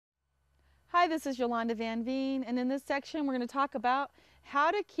Hi, this is Yolanda Van Veen, and in this section we're going to talk about how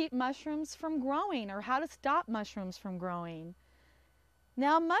to keep mushrooms from growing or how to stop mushrooms from growing.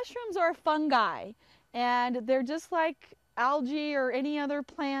 Now, mushrooms are fungi, and they're just like algae or any other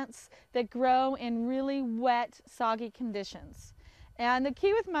plants that grow in really wet, soggy conditions. And the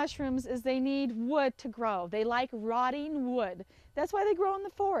key with mushrooms is they need wood to grow. They like rotting wood. That's why they grow in the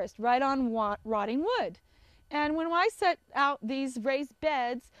forest, right on rotting wood. And when I set out these raised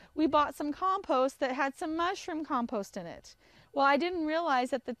beds, we bought some compost that had some mushroom compost in it. Well, I didn't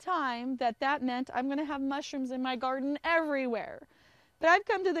realize at the time that that meant I'm going to have mushrooms in my garden everywhere. But I've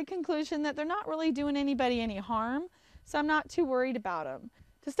come to the conclusion that they're not really doing anybody any harm, so I'm not too worried about them.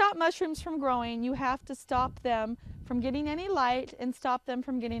 To stop mushrooms from growing, you have to stop them from getting any light and stop them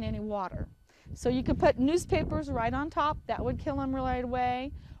from getting any water. So you could put newspapers right on top, that would kill them right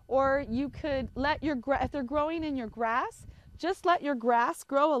away. Or you could let your if they're growing in your grass, just let your grass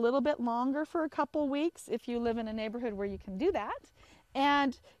grow a little bit longer for a couple weeks if you live in a neighborhood where you can do that.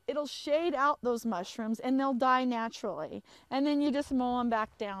 And it'll shade out those mushrooms and they'll die naturally. And then you just mow them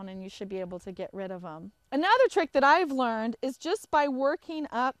back down and you should be able to get rid of them. Another trick that I've learned is just by working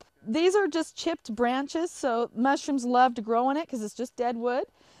up, these are just chipped branches, so mushrooms love to grow in it because it's just dead wood.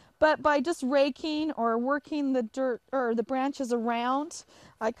 But by just raking or working the dirt or the branches around,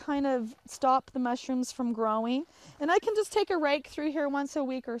 I kind of stop the mushrooms from growing. And I can just take a rake through here once a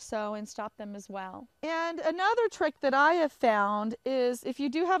week or so and stop them as well. And another trick that I have found is if you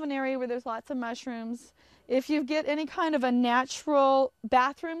do have an area where there's lots of mushrooms, if you get any kind of a natural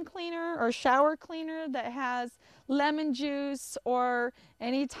bathroom cleaner or shower cleaner that has lemon juice or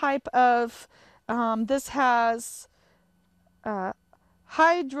any type of, this has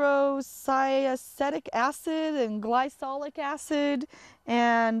hydrocyanic acid and glycolic acid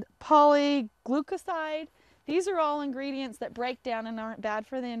and polyglucoside. These are all ingredients that break down and aren't bad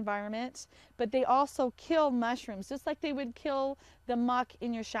for the environment, but they also kill mushrooms, just like they would kill the muck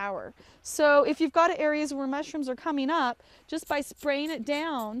in your shower. So if you've got areas where mushrooms are coming up, just by spraying it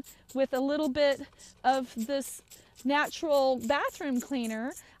down with a little bit of this natural bathroom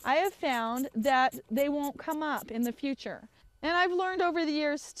cleaner, I have found that they won't come up in the future. And I've learned over the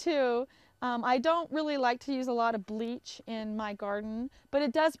years too, I don't really like to use a lot of bleach in my garden, but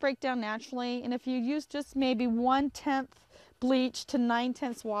it does break down naturally. And if you use just maybe 1/10 bleach to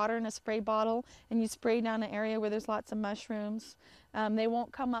 9/10 water in a spray bottle and you spray down an area where there's lots of mushrooms, they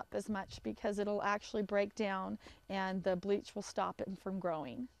won't come up as much because it'll actually break down and the bleach will stop it from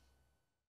growing.